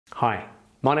Hi,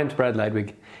 my name's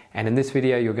Ladewig, and in this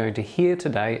video you're going to hear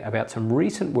today about some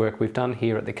recent work we've done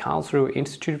here at the Karlsruhe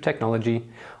Institute of Technology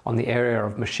on the area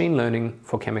of machine learning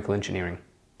for chemical engineering.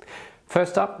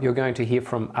 First up, you're going to hear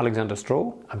from Alexander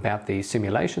Stroh about the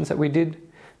simulations that we did.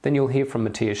 Then you'll hear from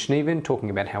Matthias Schniewind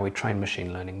talking about how we train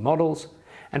machine learning models.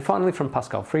 And finally from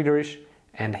Pascal Friederich,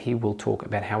 and he will talk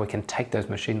about how we can take those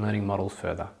machine learning models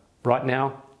further. Right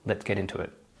now, let's get into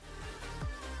it.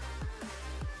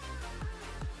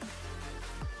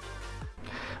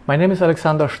 My name is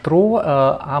Alexander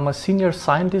Stroh. I'm a senior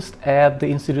scientist at the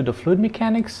Institute of Fluid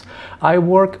Mechanics. I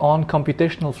work on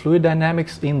computational fluid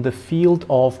dynamics in the field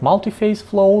of multiphase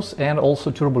flows and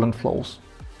also turbulent flows.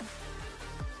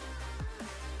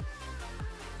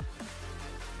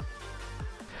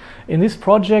 In this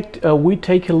project, we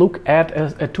take a look at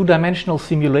a two-dimensional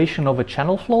simulation of a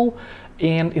channel flow.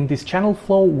 And in this channel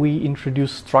flow, we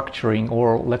introduce structuring,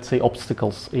 or let's say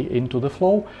obstacles, into the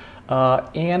flow.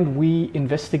 And we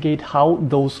investigate how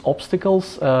those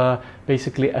obstacles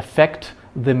basically affect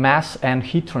the mass and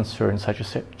heat transfer in such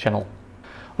a channel.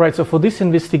 Right, so for this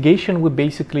investigation we're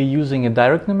basically using a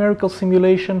direct numerical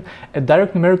simulation. A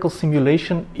direct numerical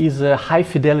simulation is a high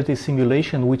fidelity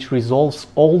simulation which resolves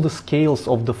all the scales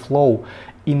of the flow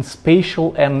in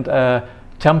spatial and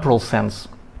temporal sense.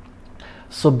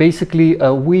 So basically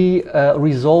we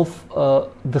resolve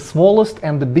the smallest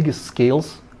and the biggest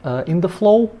scales in the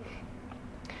flow.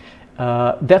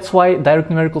 That's why direct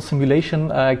numerical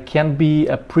simulation can be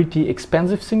a pretty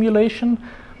expensive simulation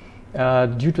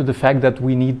due to the fact that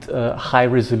we need high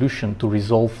resolution to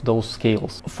resolve those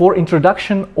scales. For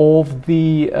introduction of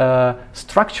the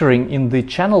structuring in the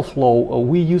channel flow,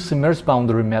 we use immerse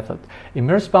boundary method.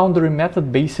 Immerse boundary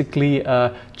method basically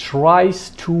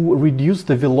tries to reduce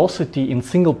the velocity in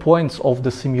single points of the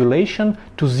simulation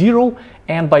to zero,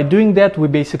 and by doing that we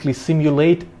basically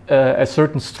simulate a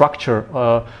certain structure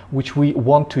which we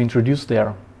want to introduce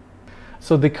there.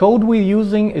 So the code we're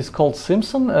using is called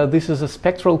Simpson. This is a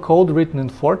spectral code written in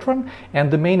Fortran,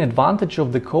 and the main advantage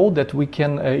of the code that we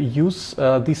can use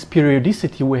this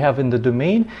periodicity we have in the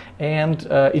domain and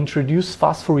introduce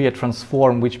fast Fourier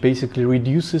transform, which basically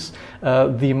reduces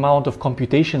the amount of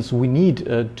computations we need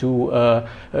to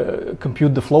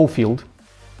compute the flow field.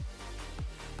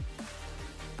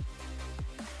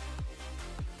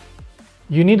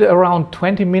 You need around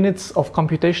 20 minutes of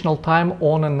computational time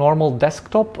on a normal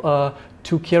desktop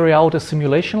to carry out a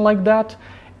simulation like that.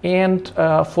 And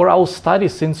for our study,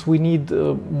 since we need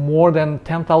more than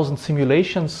 10,000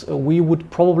 simulations, we would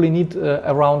probably need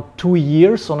around 2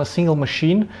 years on a single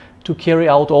machine to carry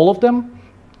out all of them.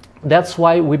 That's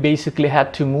why we basically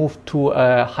had to move to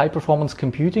a high-performance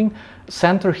computing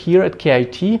center here at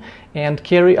KIT and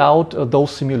carry out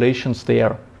those simulations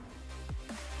there.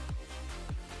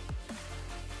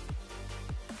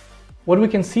 What we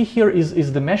can see here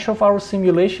is the mesh of our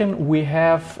simulation. We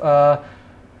have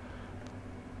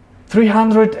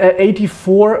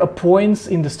 384 points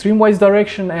in the streamwise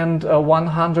direction and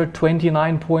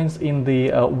 129 points in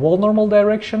the wall normal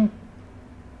direction.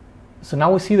 So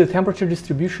now we see the temperature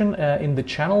distribution in the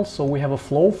channel. So we have a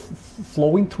flow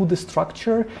flowing through the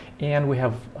structure, and we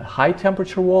have a high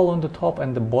temperature wall on the top,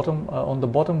 and the bottom on the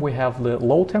bottom we have the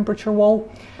low temperature wall.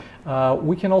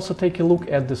 We can also take a look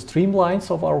at the streamlines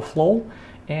of our flow,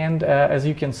 and as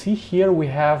you can see here we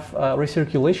have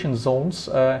recirculation zones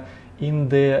in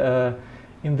the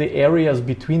areas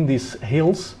between these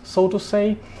hills, so to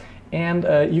say, and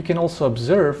you can also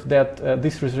observe that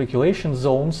these recirculation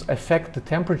zones affect the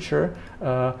temperature,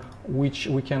 which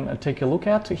we can take a look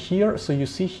at here. So you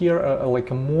see here like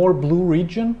a more blue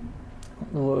region.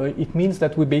 It means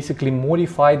that we basically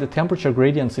modify the temperature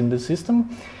gradients in the system,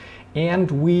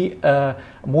 and we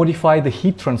modify the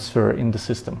heat transfer in the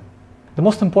system. The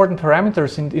most important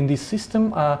parameters in this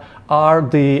system are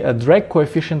the drag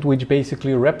coefficient, which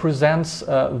basically represents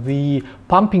the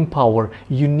pumping power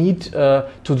you need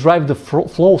to drive the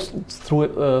flows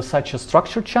through such a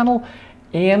structured channel,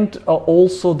 and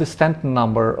also the Stanton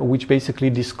number, which basically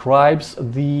describes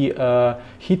the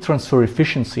heat transfer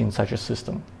efficiency in such a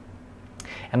system.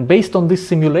 And based on this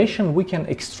simulation, we can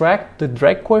extract the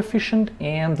drag coefficient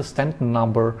and the Stanton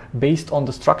number based on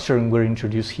the structuring we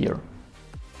introduce here.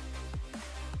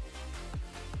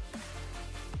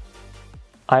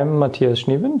 I'm Matthias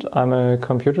Schniewind. I'm a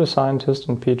computer scientist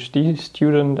and PhD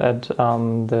student at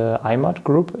the AiMat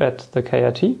group at the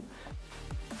KIT.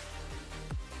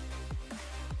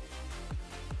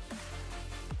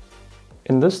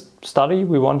 In this study,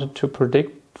 we wanted to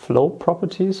predict flow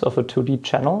properties of a 2D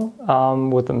channel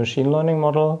with a machine learning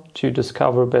model to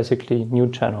discover basically new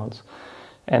channels.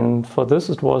 And for this,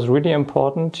 it was really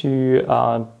important to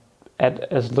add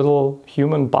as little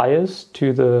human bias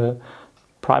to the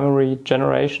primary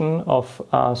generation of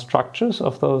structures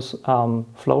of those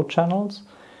flow channels,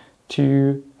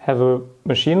 to have a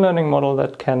machine learning model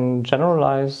that can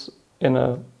generalize in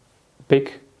a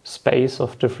big space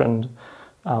of different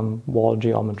wall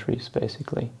geometries,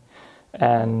 basically.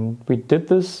 And we did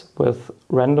this with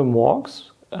random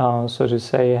walks, so to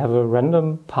say, have a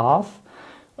random path,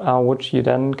 which you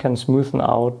then can smoothen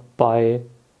out by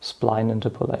spline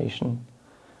interpolation.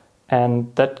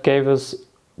 And that gave us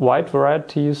wide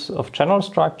varieties of channel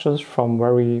structures, from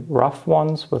very rough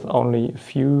ones with only a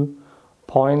few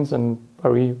points and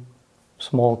very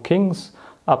small kinks,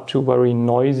 up to very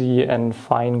noisy and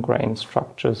fine-grained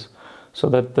structures, so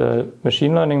that the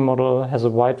machine learning model has a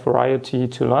wide variety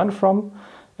to learn from,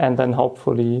 and then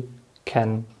hopefully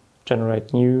can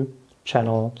generate new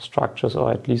channel structures,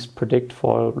 or at least predict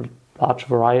for a large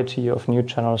variety of new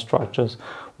channel structures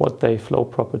what their flow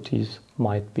properties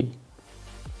might be.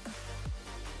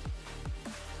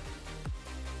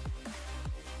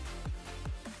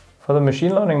 For the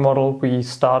machine learning model, we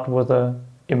start with an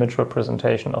image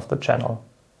representation of the channel.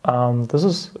 This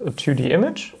is a 2D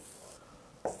image,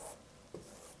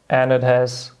 and it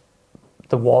has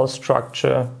the wall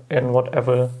structure in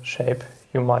whatever shape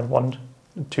you might want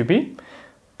it to be.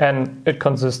 And it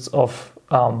consists of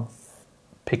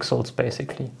pixels,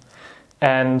 basically.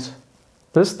 And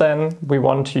this then we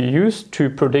want to use to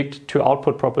predict two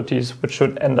output properties, which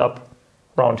should end up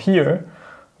around here,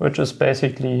 which is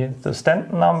basically the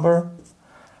Stanton number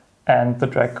and the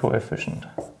drag coefficient.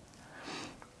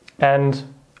 And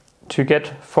to get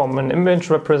from an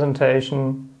image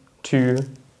representation to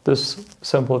this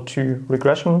simple two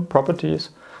regression properties,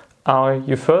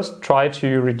 you first try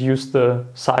to reduce the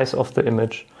size of the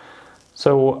image.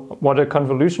 So what a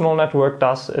convolutional network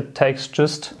does, it takes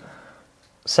just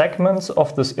segments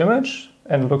of this image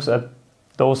and looks at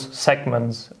those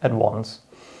segments at once.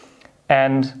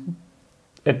 And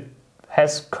it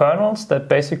has kernels that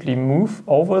basically move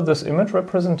over this image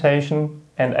representation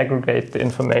and aggregate the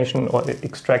information or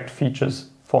extract features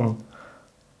from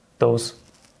those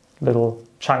little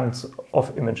chunks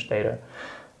of image data.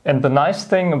 And the nice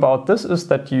thing about this is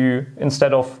that you,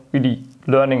 instead of really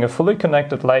learning a fully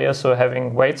connected layer, so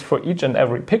having weights for each and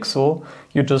every pixel,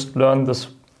 you just learn this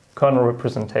kernel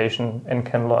representation and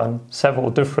can learn several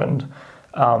different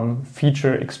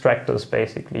feature extractors,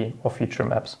 basically, or feature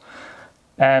maps.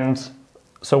 And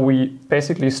so we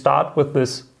basically start with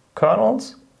these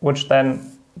kernels, which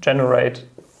then generate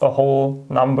a whole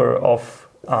number of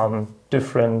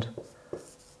different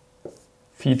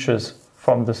features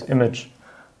from this image.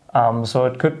 So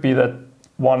it could be that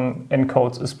one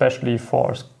encodes especially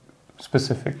for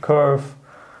specific curve,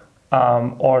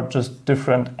 or just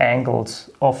different angles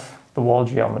of the wall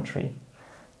geometry.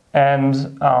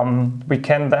 And we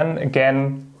can then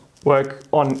again work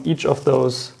on each of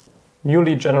those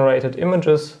newly generated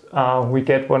images we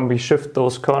get when we shift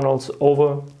those kernels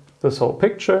over this whole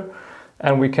picture,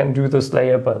 and we can do this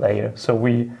layer by layer. So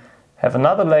we have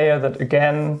another layer that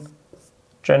again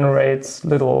generates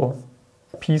little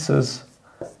pieces,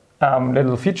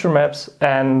 little feature maps,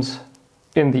 and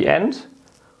in the end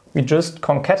we just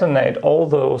concatenate all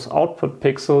those output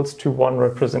pixels to one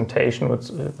representation,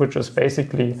 which is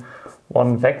basically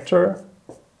one vector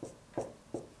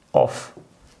of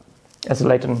as a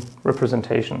latent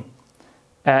representation.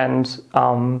 And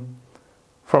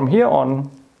from here on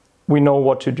we know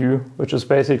what to do, which is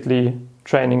basically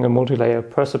training a multi-layer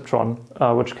perceptron,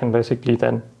 which can basically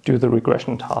then do the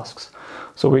regression tasks.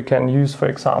 So we can use, for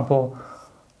example,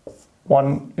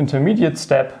 one intermediate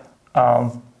step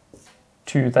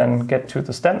to then get to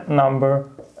the Stanton number,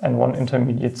 and one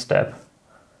intermediate step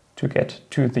to get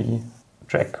to the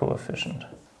drag coefficient.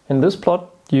 In this plot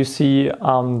you see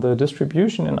the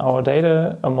distribution in our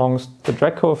data amongst the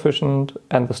drag coefficient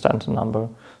and the Stanton number.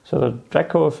 So the drag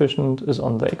coefficient is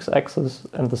on the x-axis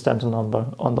and the Stanton number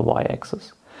on the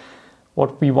y-axis.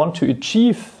 What we want to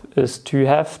achieve is to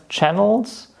have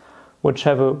channels which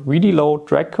have a really low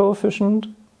drag coefficient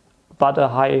but a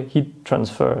high heat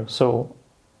transfer, so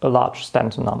a large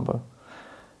Stanton number.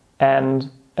 And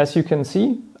as you can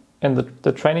see, and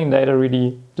the training data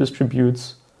really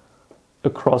distributes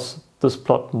across this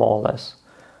plot more or less.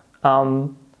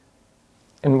 And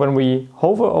when we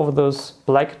hover over those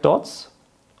black dots,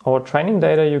 our training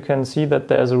data, you can see that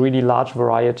there's a really large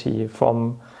variety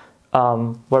from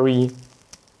very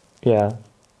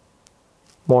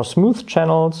more smooth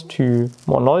channels to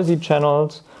more noisy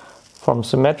channels, from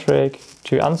symmetric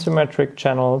to unsymmetric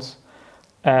channels,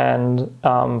 and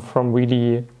from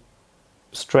really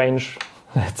strange,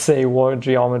 let's say, wall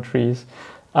geometries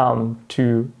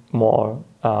to more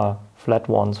flat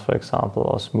ones, for example,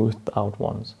 or smoothed out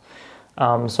ones.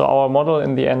 So our model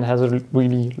in the end has a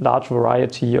really large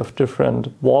variety of different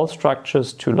wall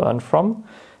structures to learn from,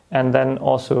 and then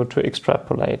also to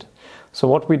extrapolate. So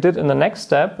what we did in the next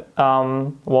step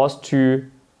was to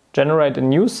generate a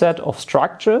new set of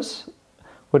structures,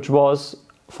 which was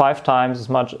 5 times as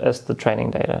much as the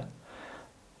training data.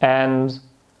 And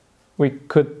we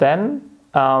could then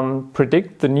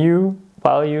predict the new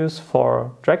values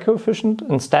for drag coefficient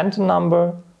and Stanton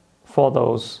number for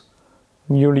those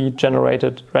newly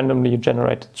generated, randomly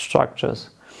generated structures.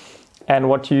 And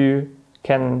what you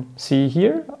can see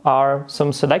here are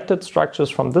some selected structures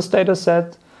from this data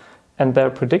set and their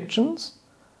predictions.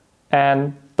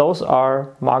 And those are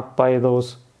marked by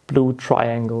those blue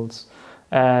triangles.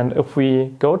 And if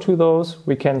we go to those,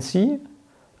 we can see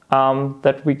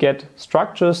that we get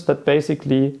structures that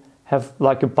basically have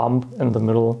like a bump in the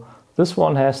middle. This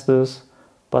one has this,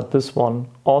 but this one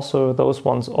also, those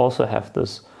ones also have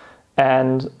this.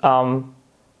 And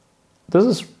this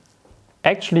is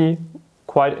actually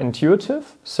quite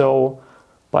intuitive. So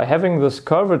by having this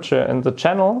curvature in the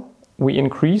channel, we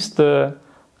increase the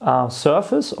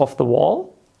surface of the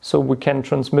wall, so we can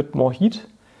transmit more heat.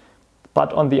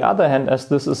 But on the other hand, as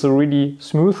this is a really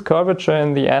smooth curvature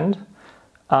in the end,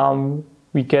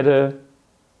 we get a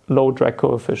low drag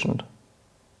coefficient.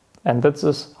 And this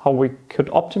is how we could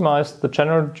optimize the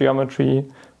general geometry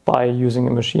by using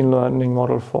a machine learning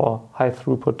model for high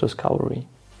throughput discovery.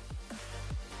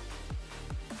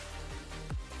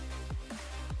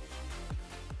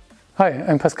 Hi,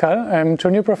 I'm Pascal. I'm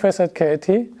junior professor at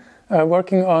KIT,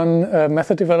 working on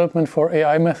method development for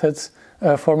AI methods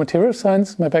for material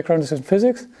science. My background is in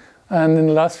physics, and in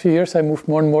the last few years I moved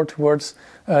more and more towards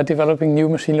developing new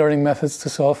machine learning methods to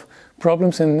solve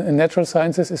problems in natural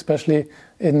sciences, especially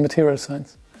in material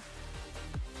science.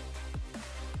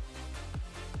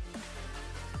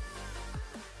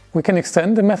 We can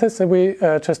extend the methods that we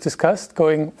just discussed,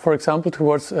 going, for example,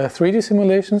 towards 3D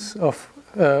simulations of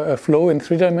a flow in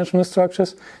 3-dimensional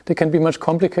structures. They can be much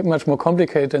more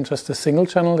complicated than just a single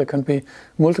channel. There can be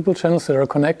multiple channels that are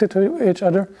connected to each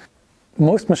other.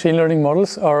 Most machine learning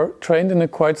models are trained in a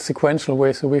quite sequential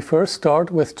way. So we first start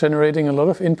with generating a lot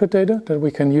of input data that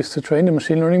we can use to train the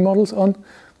machine learning models on.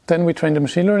 Then we train the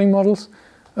machine learning models,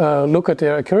 look at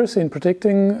their accuracy in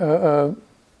predicting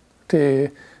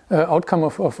the outcome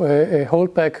of a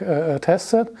holdback test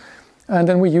set. And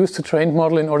then we use the trained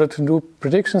model in order to do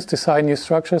predictions, design new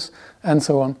structures, and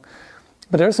so on.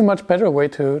 But there's a much better way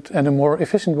and a more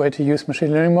efficient way to use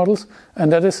machine learning models,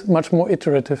 and that is much more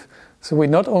iterative. So we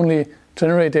not only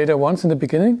generate data once in the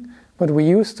beginning, but we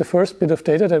use the first bit of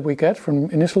data that we get from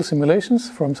initial simulations,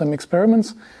 from some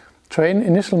experiments, train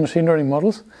initial machine learning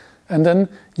models, and then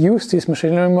use these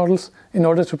machine learning models in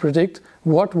order to predict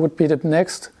what would be the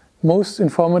next most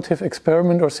informative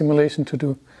experiment or simulation to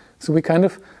do. So we kind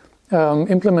of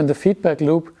implement the feedback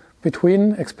loop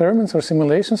between experiments or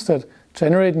simulations that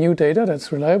generate new data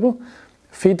that's reliable,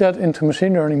 feed that into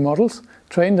machine learning models,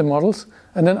 train the models,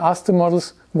 and then ask the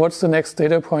models what's the next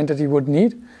data point that you would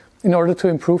need in order to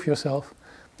improve yourself.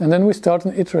 And then we start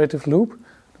an iterative loop.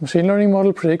 The machine learning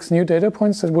model predicts new data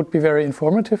points that would be very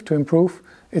informative to improve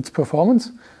its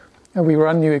performance. And we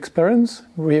run new experiments,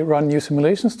 we run new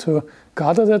simulations to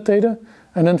gather that data,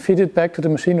 and then feed it back to the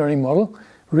machine learning model,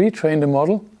 retrain the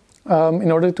model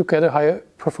in order to get a higher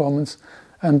performance.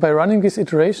 And by running these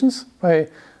iterations, by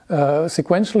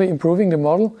sequentially improving the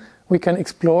model, we can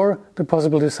explore the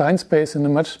possible design space in a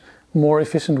much more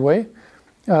efficient way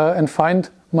and find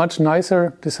much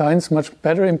nicer designs, much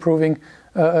better improving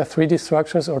 3D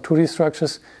structures or 2D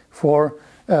structures for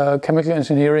chemical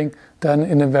engineering than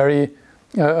in a very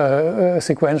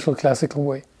sequential classical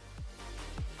way.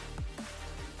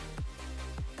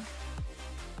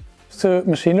 So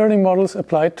machine learning models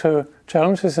applied to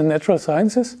challenges in natural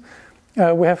sciences,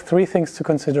 we have 3 things to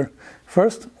consider.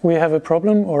 First, we have a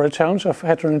problem or a challenge of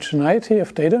heterogeneity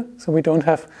of data. So we don't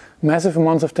have massive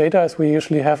amounts of data as we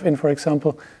usually have in, for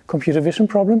example, computer vision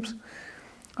problems.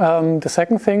 The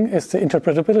second thing is the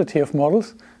interpretability of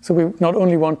models. So we not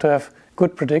only want to have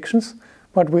good predictions,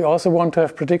 but we also want to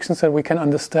have predictions that we can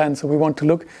understand. So we want to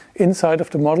look inside of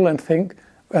the model and think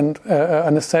and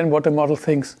understand what the model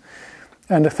thinks.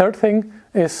 And the third thing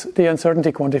is the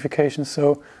uncertainty quantification.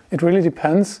 So it really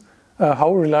depends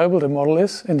how reliable the model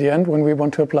is in the end when we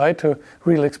want to apply to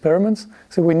real experiments.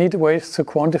 So we need ways to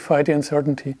quantify the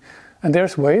uncertainty. And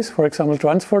there's ways, for example,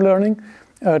 transfer learning,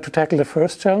 to tackle the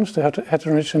first challenge, the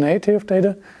heterogeneity of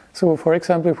data. So for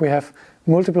example, if we have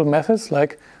multiple methods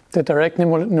like the direct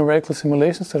numerical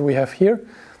simulations that we have here,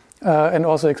 and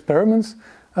also experiments,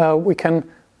 we can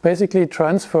basically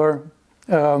transfer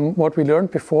what we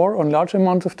learned before on large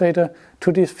amounts of data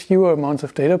to these fewer amounts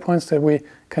of data points that we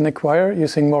can acquire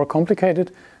using more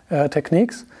complicated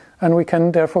techniques. And we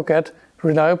can therefore get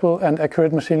reliable and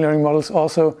accurate machine learning models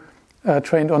also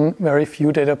trained on very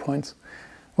few data points.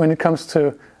 When it comes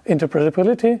to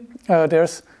interpretability,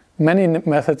 there's many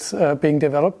methods being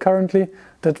developed currently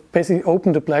that basically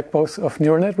open the black box of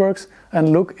neural networks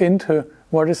and look into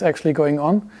what is actually going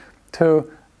on to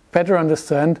better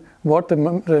understand what the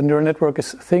neural network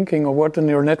is thinking or what the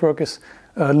neural network is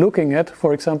looking at.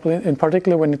 For example, in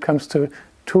particular when it comes to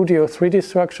 2D or 3D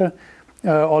structure,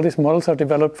 all these models are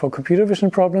developed for computer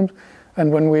vision problems.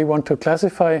 And when we want to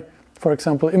classify, for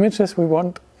example, images, we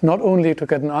want not only to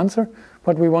get an answer,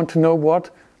 but we want to know what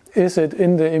is it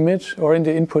in the image or in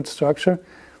the input structure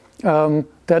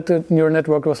that the neural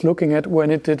network was looking at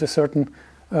when it did a certain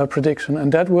prediction.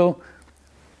 And that will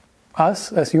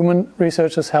us as human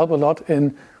researchers help a lot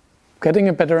in getting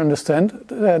a better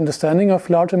understanding of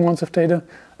large amounts of data,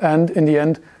 and in the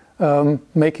end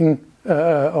making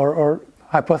or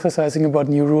hypothesizing about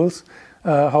new rules,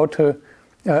 how to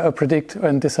predict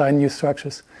and design new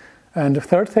structures. And the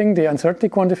third thing, the uncertainty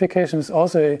quantification, is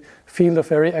also a field of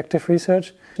very active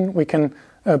research. We can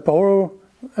borrow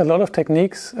a lot of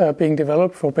techniques being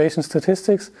developed for Bayesian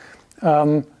statistics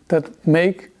that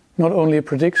make not only a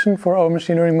prediction for our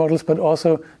machine learning models, but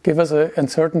also give us an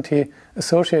uncertainty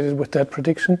associated with that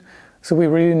prediction. So we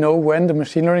really know when the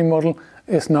machine learning model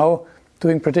is now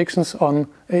doing predictions on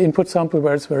an input sample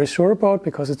where it's very sure about,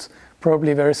 because it's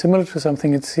probably very similar to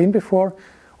something it's seen before,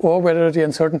 or whether the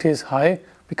uncertainty is high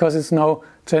because it's now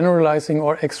generalizing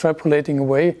or extrapolating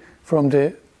away from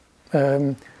the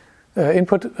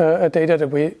input data that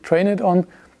we train it on,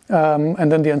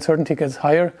 and then the uncertainty gets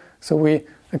higher. So we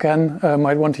again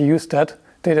might want to use that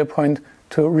data point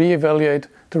to reevaluate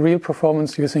the real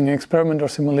performance using an experiment or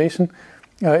simulation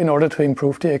in order to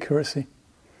improve the accuracy.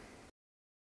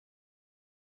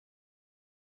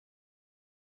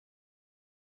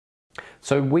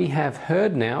 So we have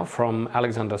heard now from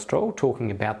Alexander Stroh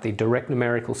talking about the direct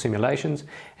numerical simulations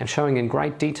and showing in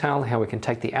great detail how we can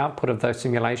take the output of those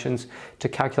simulations to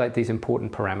calculate these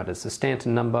important parameters, the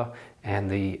Stanton number and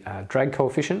the drag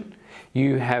coefficient.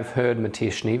 You have heard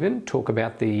Matthias Schniewind talk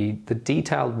about the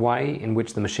detailed way in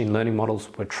which the machine learning models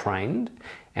were trained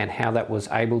and how that was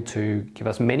able to give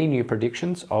us many new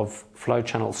predictions of flow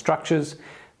channel structures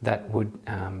that would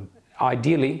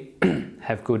ideally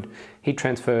have good heat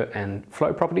transfer and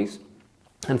flow properties.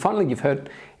 And finally, you've heard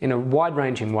in a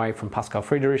wide-ranging way from Pascal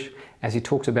Friederich as he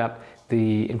talks about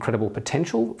the incredible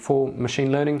potential for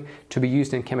machine learning to be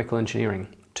used in chemical engineering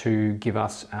to give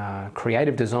us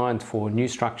creative designs for new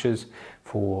structures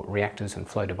for reactors and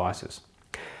flow devices.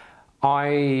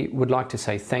 I would like to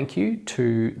say thank you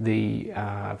to the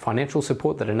financial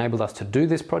support that enabled us to do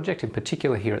this project, in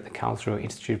particular here at the Karlsruhe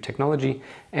Institute of Technology,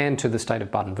 and to the state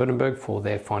of Baden-Württemberg for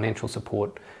their financial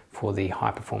support for the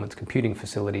high-performance computing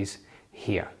facilities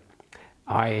here.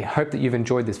 I hope that you've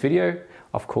enjoyed this video.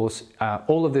 Of course,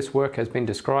 all of this work has been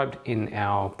described in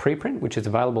our preprint, which is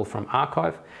available from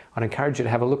arXiv. I'd encourage you to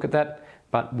have a look at that,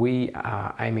 but we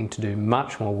are aiming to do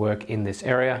much more work in this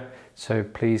area, so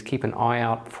please keep an eye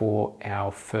out for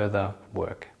our further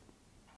work.